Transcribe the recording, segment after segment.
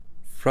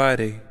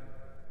Friday,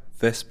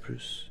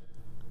 Vespers.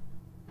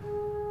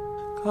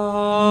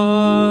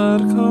 God,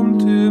 come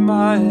to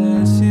my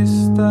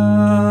assistance.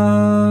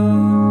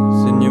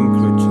 Signum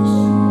Crucis.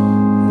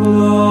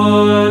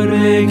 Lord,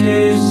 make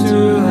haste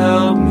to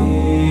help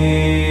me.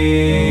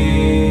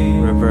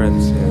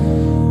 Reverencia.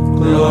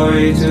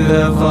 Glory to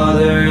the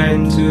Father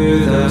and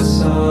to the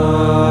Son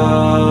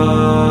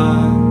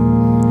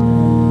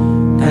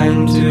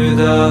and to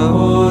the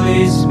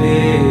Holy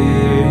Spirit,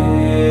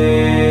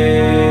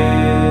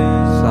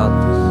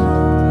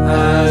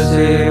 as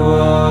it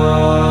was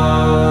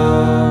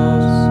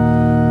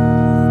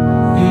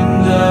in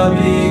the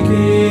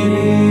beginning,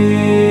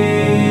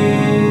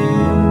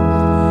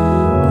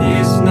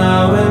 is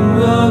now and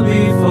will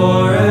be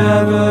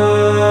forever.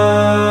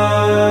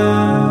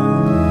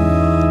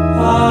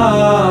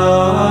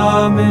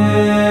 Amen.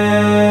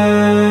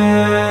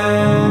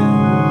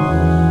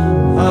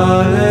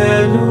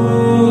 Alleluia.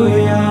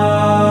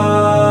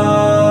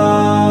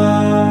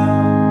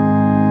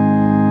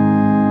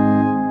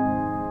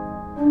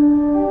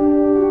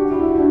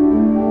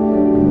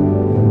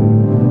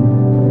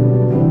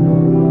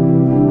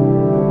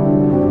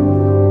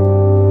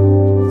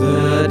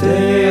 The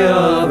day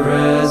of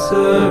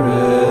resurrection,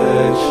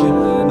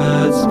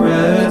 let's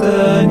spread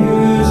the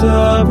news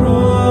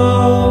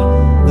abroad.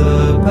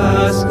 The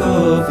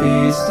Paschal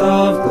feast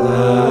of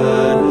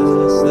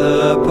gladness, the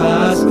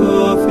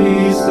Paschal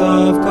feast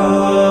of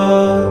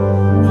God.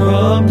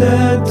 From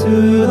death to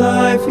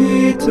life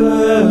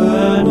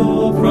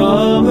eternal,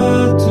 from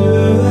earth to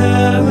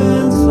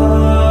heaven's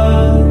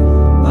side,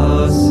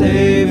 our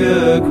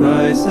Savior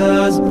Christ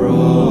has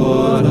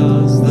brought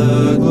us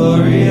the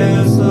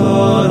glorious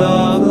Lord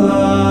of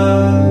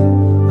light.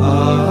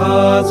 Our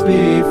hearts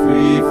be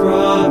free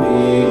from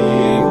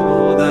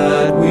evil,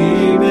 that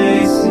we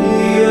may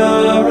see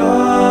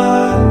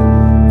aright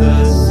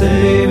the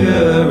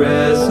Savior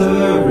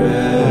resurrected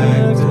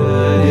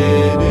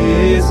in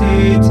His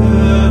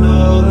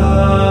eternal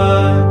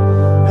light,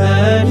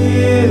 and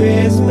hear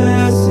His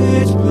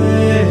message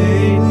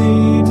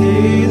plainly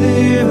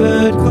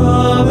delivered,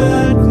 calm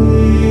and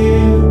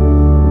clear.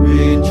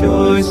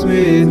 Rejoice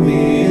with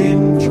me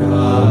in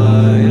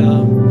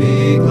triumph,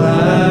 be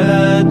glad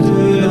and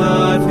do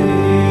not fear.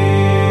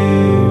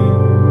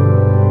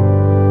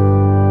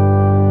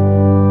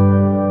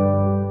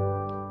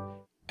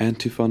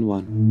 Antiphon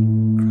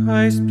 1.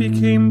 Christ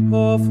became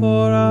poor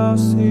for our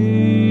sin,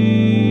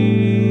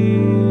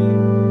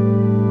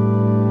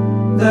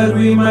 that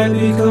we might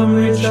become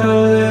rich.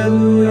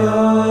 Hallelujah.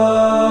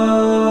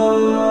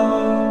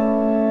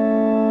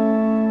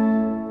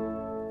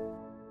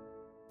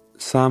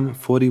 Psalm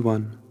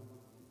 41.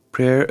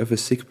 Prayer of a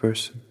sick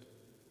person.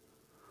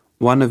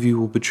 One of you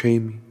will betray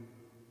me,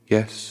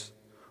 yes,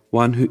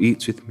 one who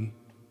eats with me.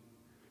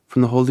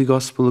 From the Holy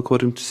Gospel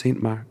according to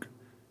St. Mark,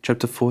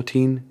 chapter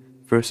 14,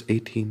 verse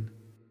 18.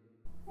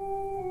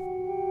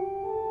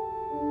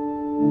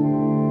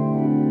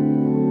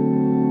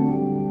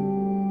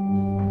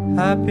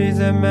 Happy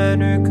the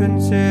man who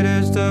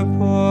considers the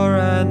poor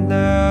and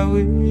the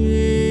weak.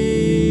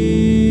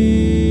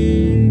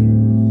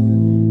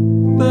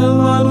 The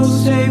Lord will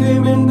save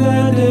him in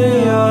the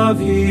day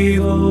of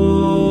evil.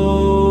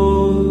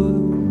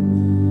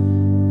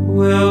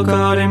 Will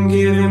guard him,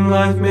 give him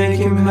life, make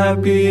him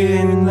happy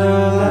in the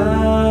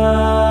land,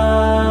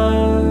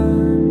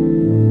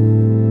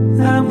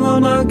 and will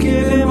not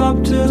give him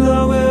up to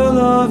the will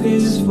of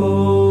his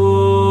foes.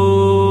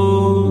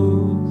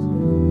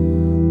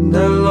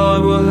 The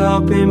Lord will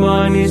help him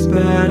on his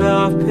bed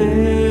of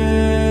pain.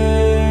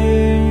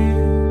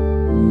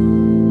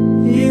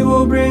 He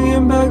will bring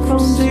him back from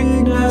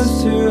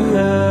sickness to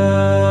health.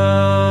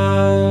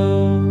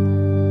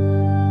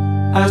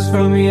 As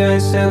for me, I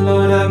said,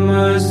 Lord, have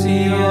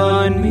mercy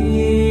on me.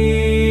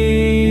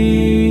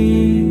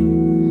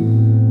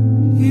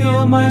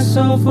 Heal my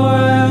soul, for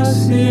I have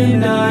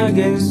sinned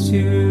against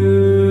you.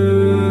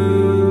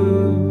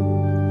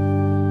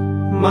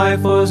 My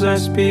foes are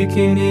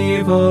speaking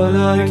evil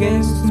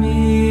against me.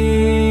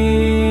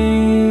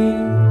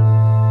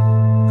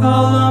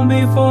 How long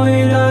before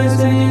he dies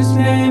and his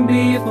name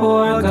be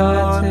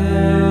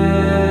forgotten?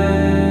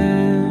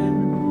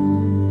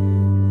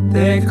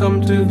 They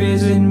come to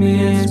visit me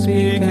and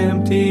speak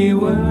empty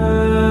words.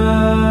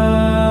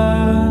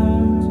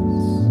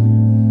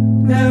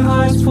 Their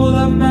hearts full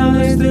of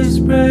malice, they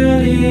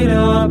spread it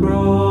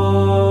abroad.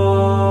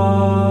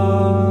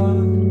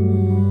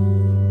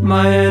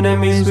 My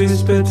enemies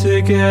whisper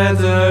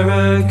together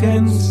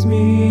against me.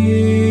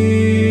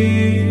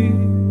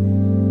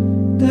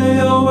 They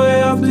are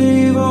way of the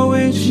evil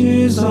which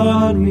is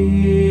on me.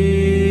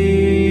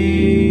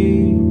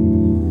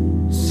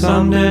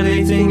 Some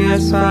deadly thing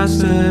has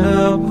fastened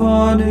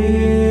upon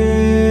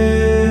him.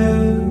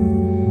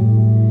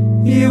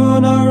 He will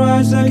not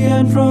rise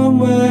again from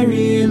where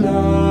he lies.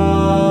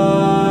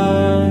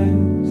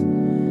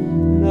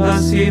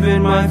 Thus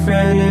even my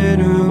friend in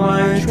whom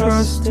I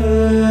trusted,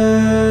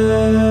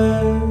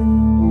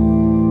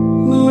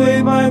 who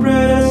ate my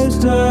bread, has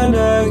turned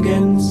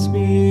against me.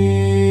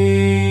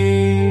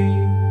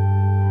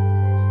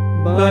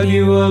 but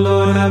you, O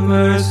Lord, have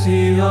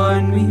mercy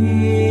on me.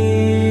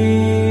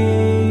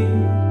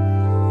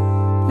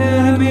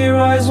 Let me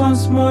rise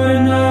once more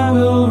and I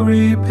will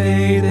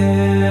repay them.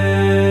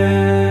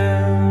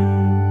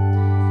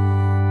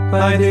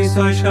 By this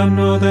I shall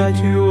know that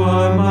you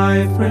are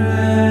my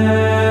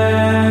friend.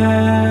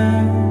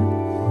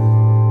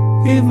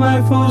 If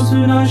my foes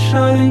do not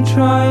shout in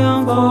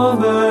triumph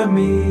over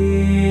me,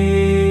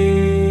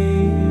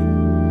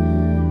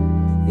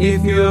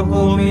 if you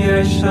uphold me,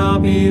 I shall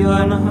be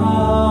unharmed,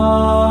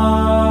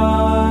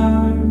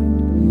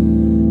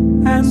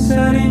 and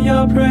set in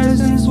your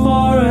presence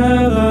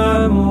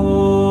forevermore.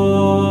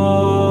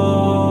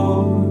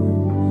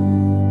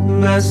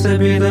 Blessed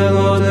be the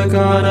Lord, the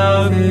God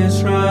of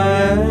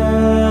Israel,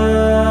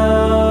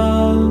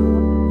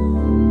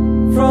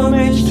 from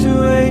age to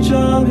age,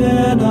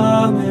 amen,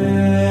 amen.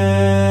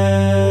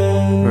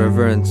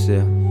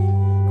 Reverencia.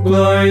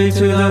 Glory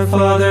to the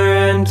Father,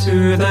 and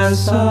to the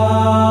Son,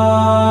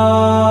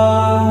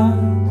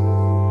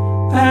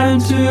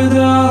 and to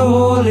the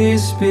Holy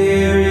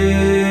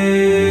Spirit,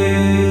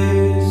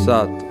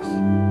 Satis.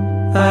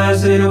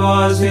 as it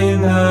was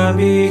in the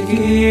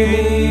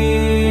beginning,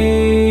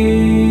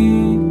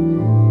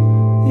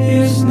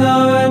 is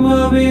now, and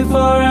will be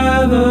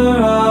forever.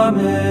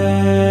 Amen.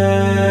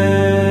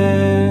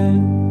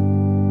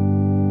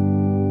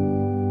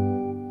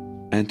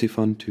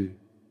 Antiphon 2.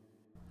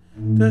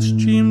 The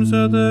streams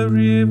of the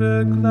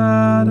river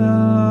Clara,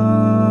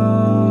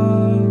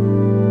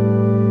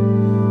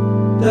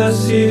 the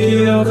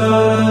city of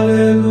God,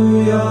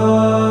 hallelujah.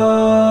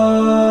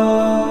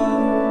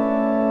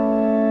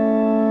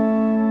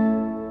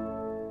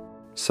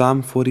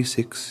 Psalm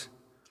 46.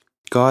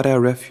 God our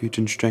refuge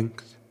and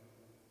strength.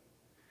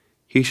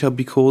 He shall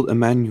be called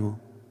Emmanuel,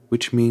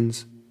 which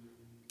means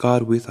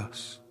God with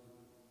us.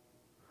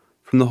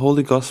 From the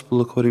Holy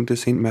Gospel according to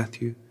St.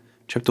 Matthew,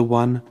 chapter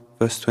 1,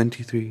 verse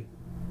 23.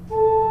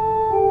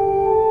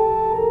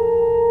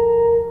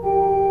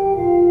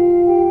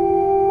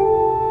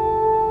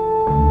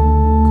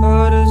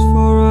 God is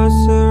for us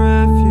a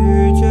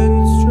refuge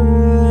and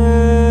strength,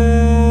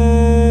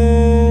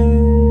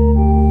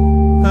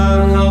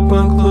 a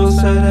helper close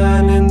at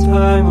hand in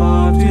time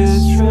of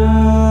distress.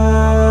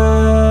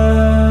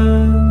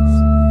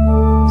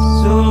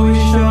 So we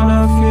shall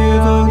not fear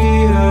though the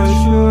earth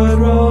should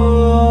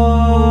roll,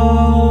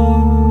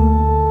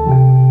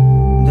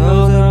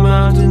 though the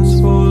mountains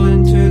fall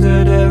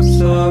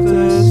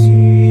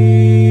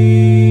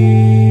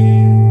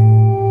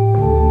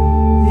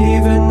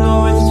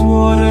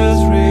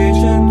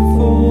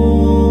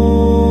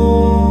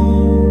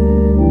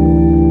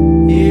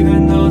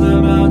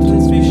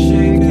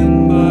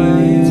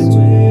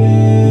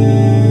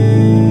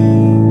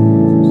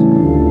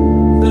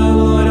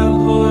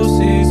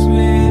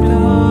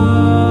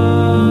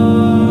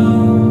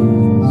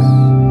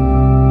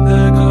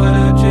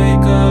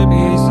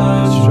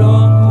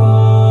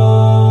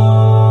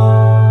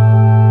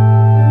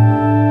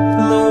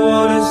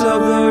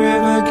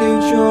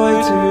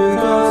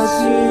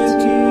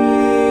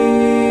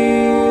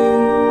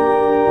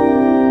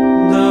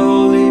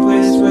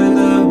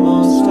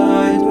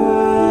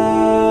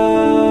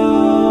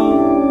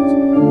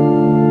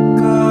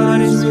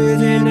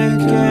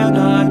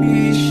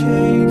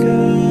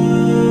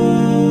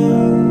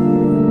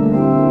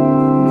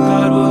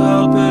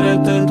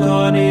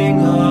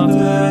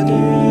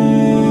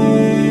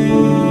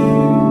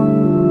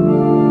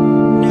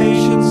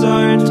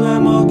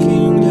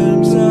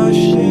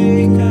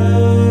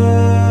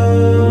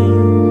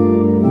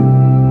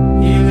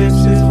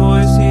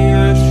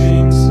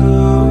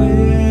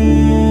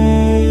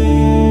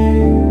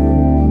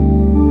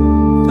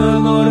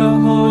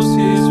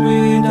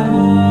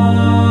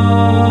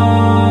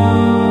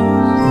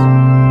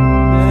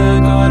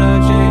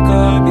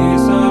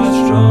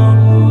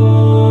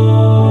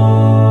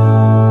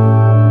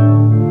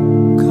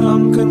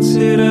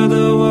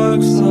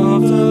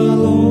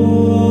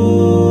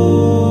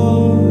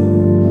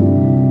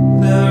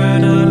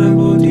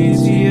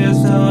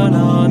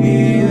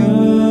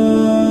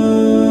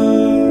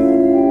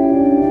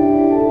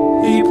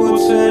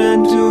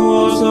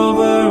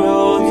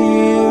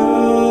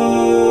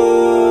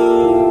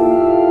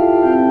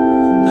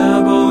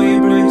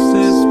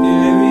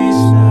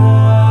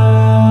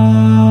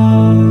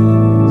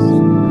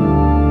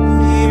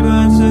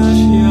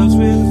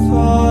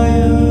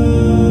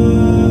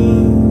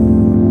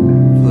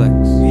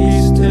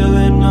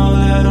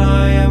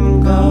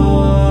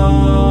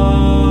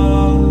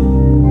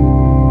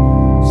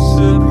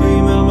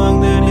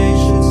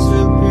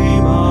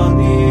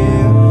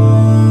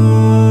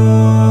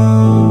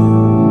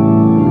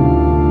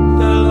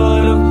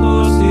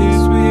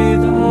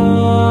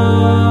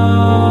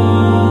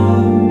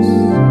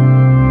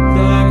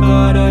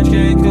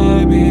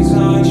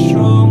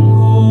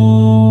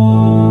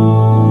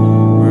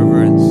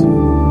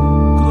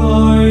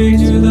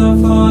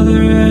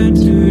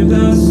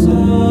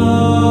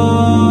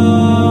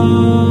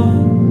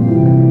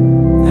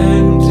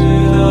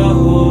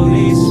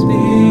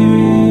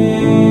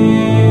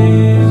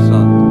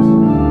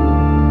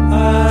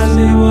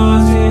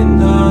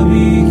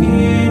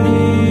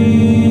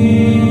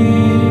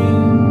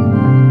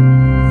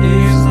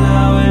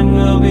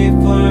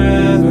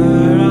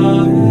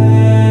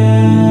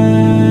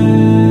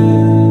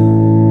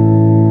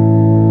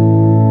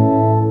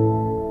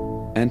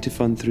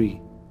Antiphon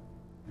 3.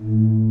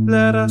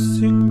 Let us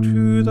sing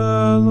to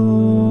the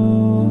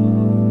Lord.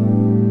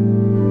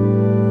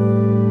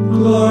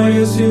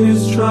 Glorious in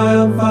his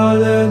triumph,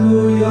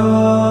 hallelujah.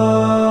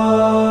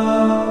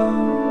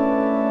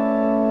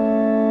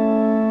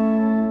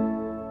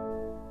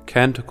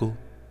 Canticle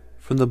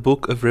from the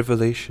Book of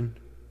Revelation,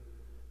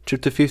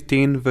 chapter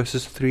 15,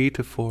 verses 3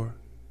 to 4.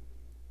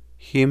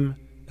 Hymn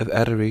of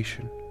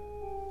Adoration.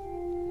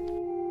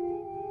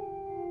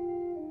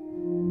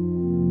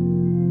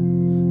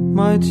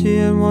 Mighty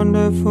and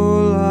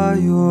wonderful are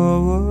your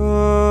works,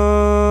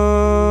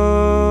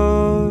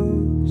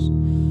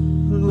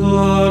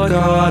 Lord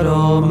God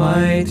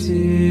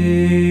Almighty.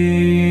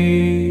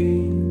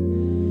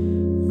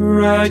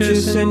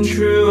 Righteous and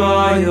true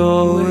are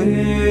your ways,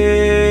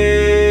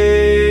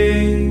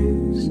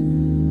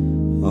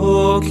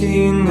 O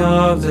King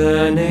of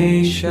the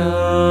nations.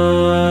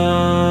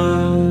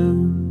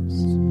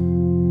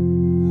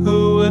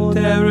 Who would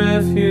dare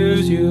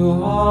refuse you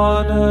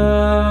honor?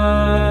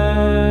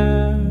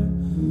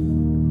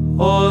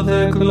 All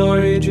the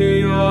glory to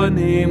your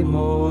name,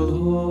 O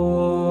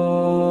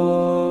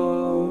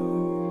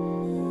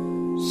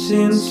Lord.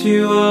 Since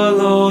you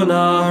alone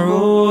are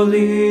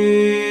holy,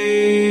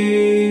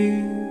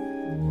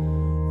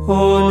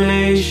 all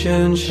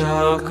nations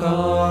shall come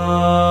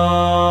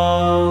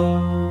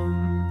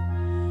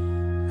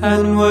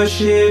and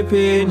worship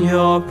in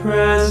your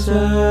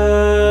presence.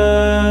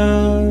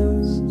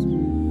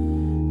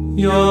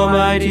 Your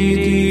mighty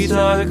deeds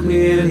are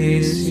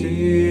clearly seen.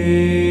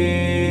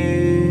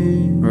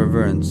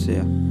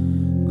 Reverencia.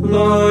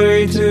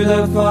 Glory to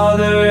the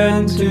Father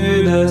and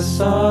to the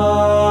Son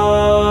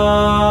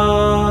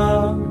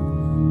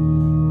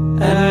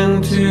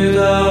and to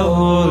the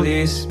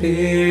Holy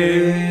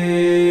Spirit.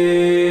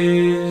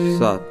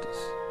 Satis.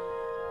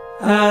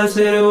 As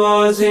it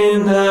was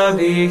in the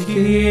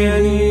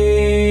beginning,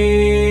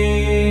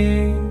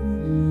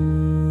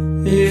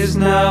 is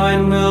now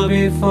and will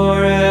be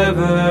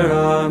forever.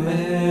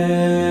 Amen.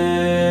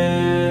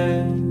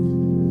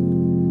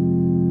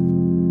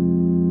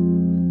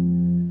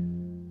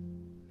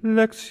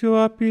 Lectio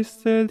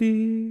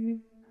Epistoli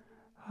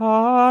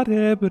ad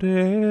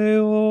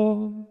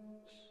Hebreos.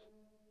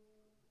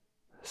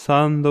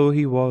 Son though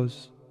he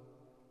was,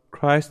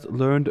 Christ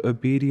learned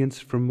obedience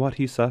from what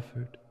he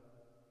suffered,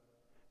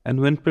 and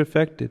when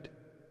perfected,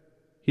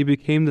 he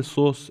became the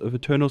source of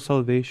eternal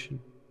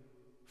salvation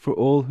for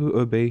all who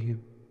obey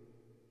him,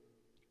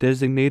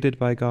 designated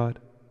by God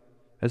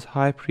as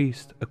high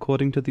priest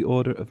according to the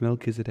order of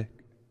Melchizedek.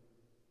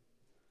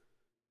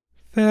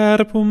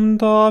 Verbum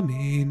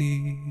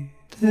Domini,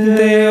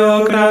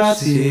 Deo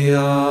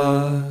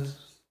gratias.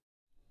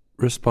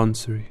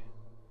 Responsory.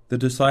 The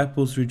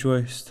disciples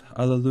rejoiced,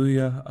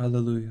 Alleluia,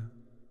 Alleluia.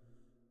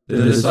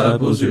 The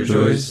disciples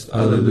rejoiced,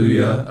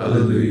 Alleluia,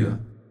 Alleluia.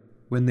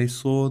 When they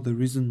saw the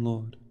risen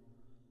Lord.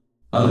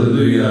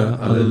 Alleluia,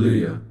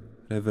 Alleluia.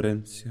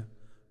 Reverencia.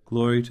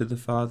 Glory to the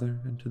Father,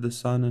 and to the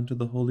Son, and to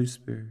the Holy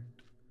Spirit.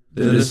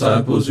 The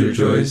disciples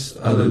rejoiced,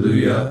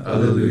 Alleluia,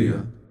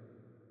 Alleluia.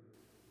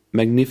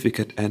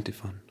 Magnificat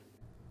Antiphon.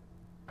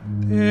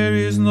 There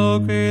is no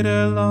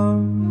greater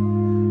love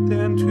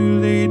than to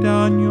lay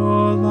down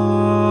your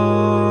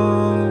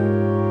life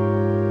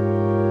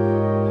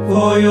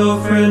for your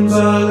friends,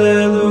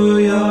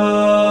 Alleluia.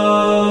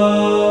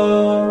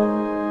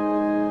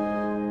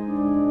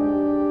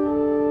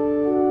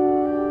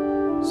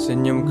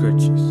 Signum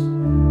Crucis.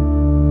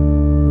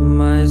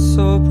 My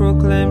soul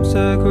proclaims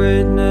the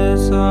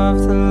greatness of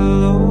the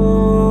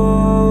Lord.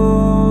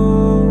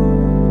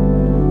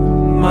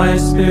 My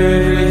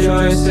spirit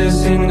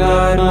rejoices in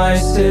God my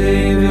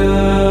Savior,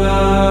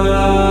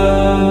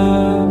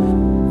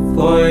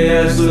 for he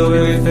has looked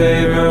with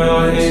favor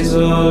on his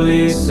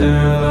holy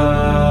servant.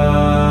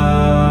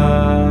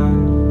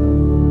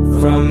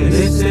 From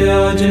this day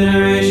all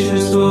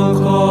generations will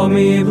call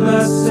me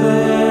blessed.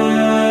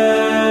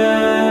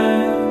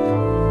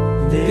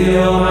 The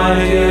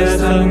Almighty has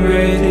done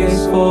great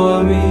things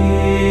for me,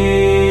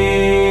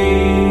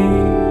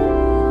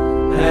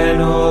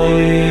 and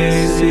holy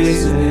is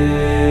his name.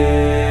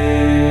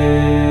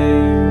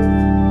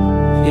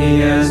 He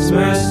has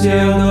mercy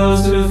on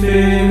those who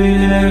fear him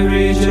in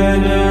every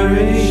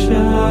generation.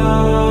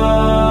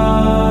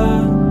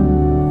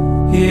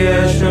 He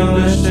has shown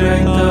the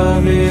strength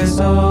of his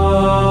arm.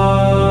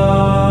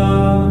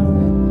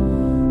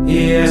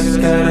 He has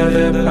scattered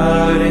the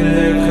proud in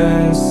their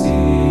conceit.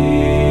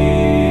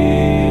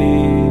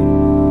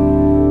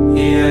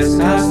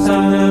 Cast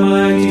down the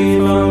mighty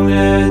from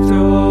their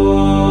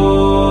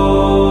thrones,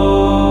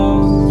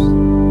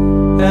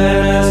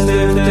 and has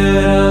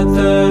lifted up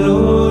the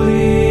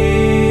lowly.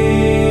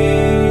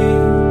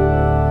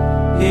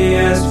 He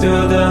has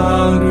filled the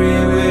hungry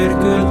with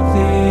good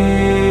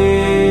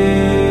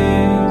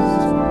things,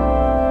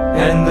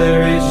 and the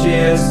rich he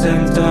has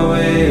sent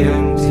away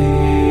empty.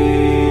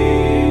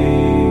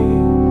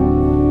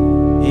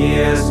 He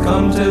has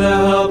come to the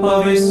help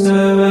of his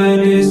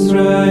servant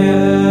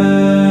Israel.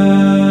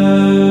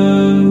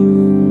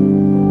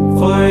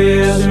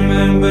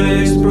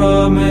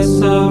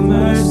 Promise of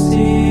mercy.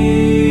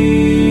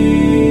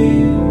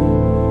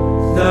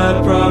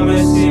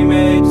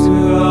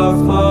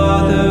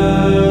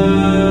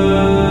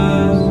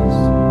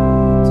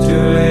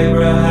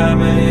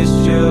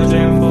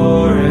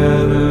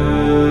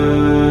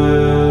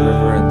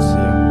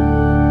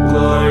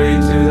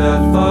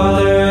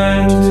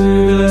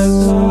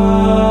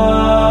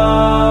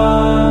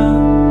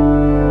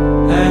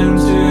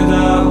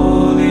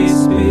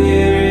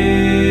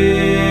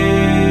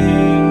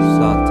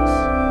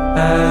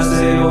 as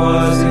it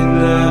was in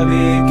the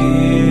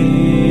beginning,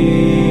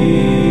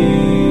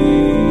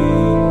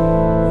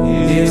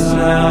 is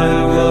now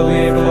and will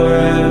be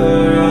forever.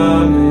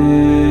 Amen.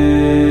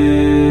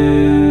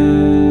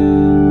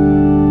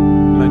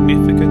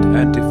 Magnificat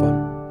antiphon.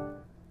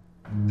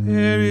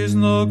 There is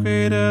no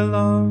greater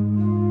love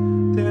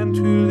than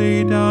to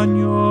lay down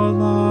your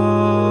life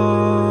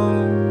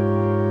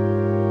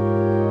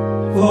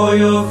For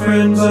your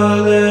friends,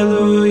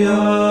 Alleluia.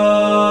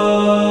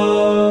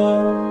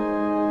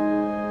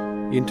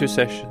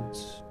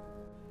 Intercessions.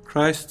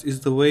 Christ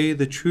is the way,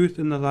 the truth,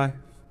 and the life.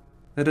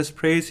 Let us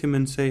praise him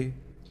and say,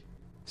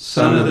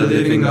 Son of the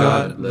living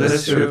God,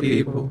 bless your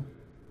people.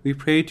 We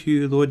pray to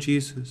you, Lord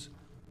Jesus,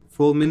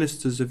 for all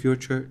ministers of your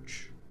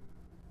church.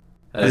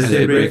 As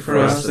they break for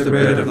us the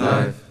bread of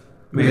life,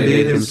 may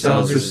they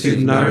themselves receive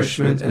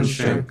nourishment and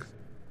strength.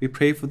 We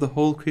pray for the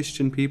whole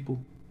Christian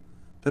people,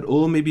 that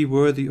all may be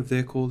worthy of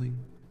their calling.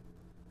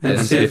 And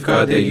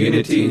safeguard their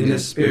unity in the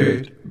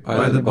Spirit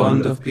by the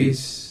bond of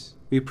peace.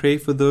 We pray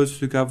for those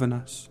who govern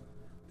us,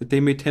 that they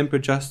may temper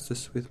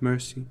justice with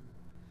mercy.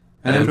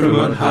 And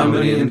promote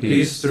harmony and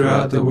peace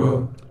throughout the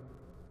world.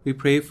 We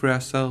pray for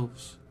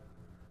ourselves,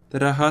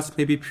 that our hearts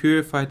may be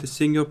purified to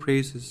sing your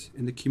praises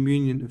in the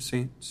communion of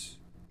saints.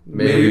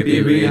 May we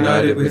be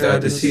reunited with our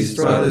deceased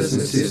brothers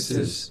and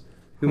sisters,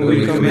 whom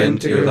we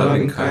commend to your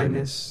loving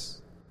kindness.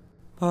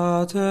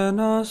 Pater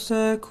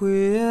noster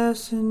qui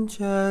es in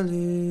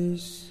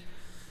celis,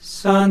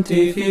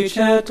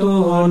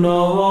 sanctificetur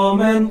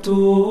nomen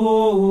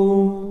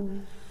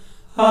tuum,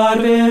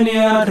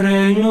 adveniat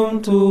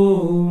regnum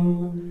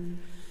tuum,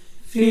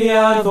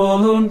 fiat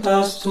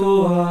voluntas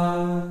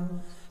tua,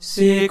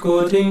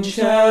 sicut in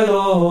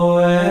cielo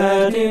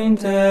et in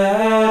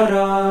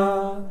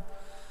terra.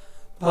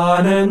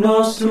 Panem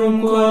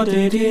nostrum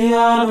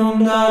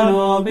quotidianum da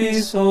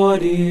nobis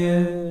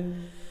hodie,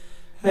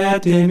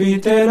 et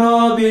dimitte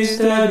nobis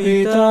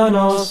debita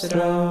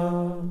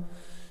nostra,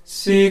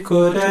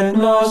 sicut et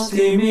nos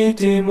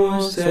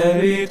dimittimus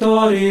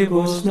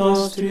debitoribus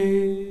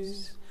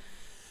nostris,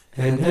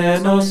 et ne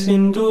nos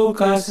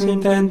inducas in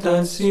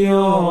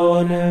tentationem,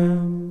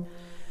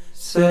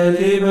 sed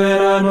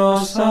libera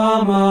nos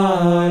a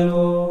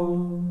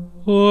malo.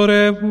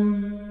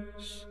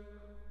 Oremus.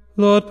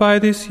 Lord, by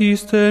this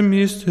Easter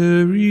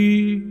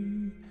mystery,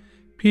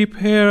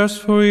 prepare us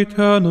for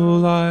eternal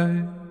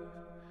life.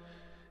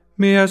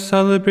 May our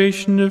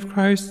celebration of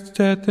Christ's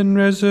death and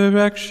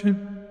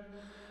resurrection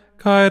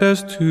guide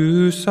us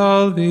to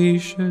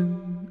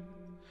salvation.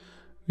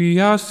 We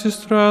ask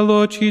this through our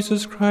Lord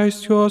Jesus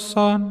Christ, your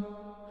Son,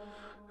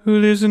 who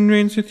lives and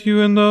reigns with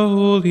you in the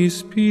Holy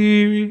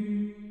Spirit,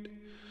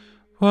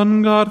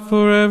 one God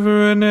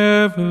forever and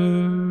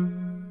ever.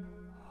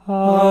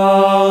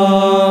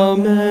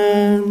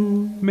 Amen.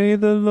 May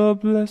the Lord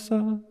bless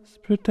us,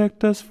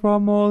 protect us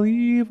from all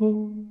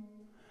evil,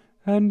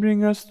 and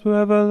bring us to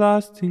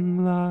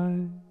everlasting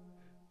life.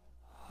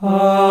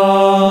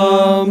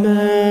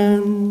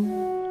 Amen.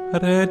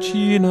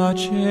 Regina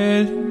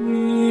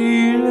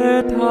Caeli,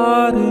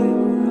 letare,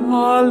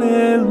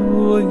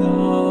 alleluia.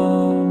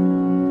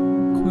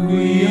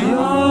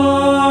 Quiaque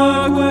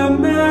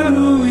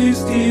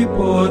meruisti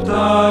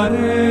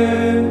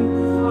portare,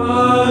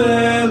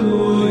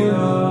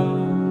 alleluia.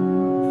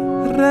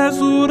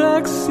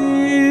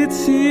 Resurrexit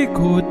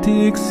sicut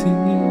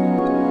dixit,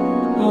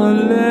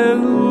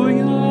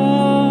 alleluia.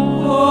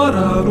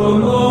 Ora pro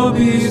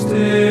nobis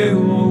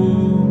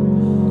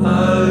Deum,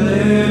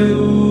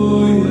 alleluia.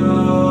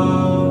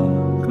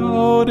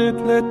 Gaudet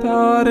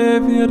letare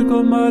Virgo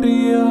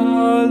Maria,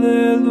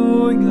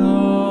 alleluia.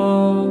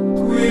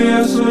 Qui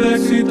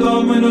resurrexit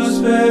Dominus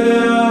fere,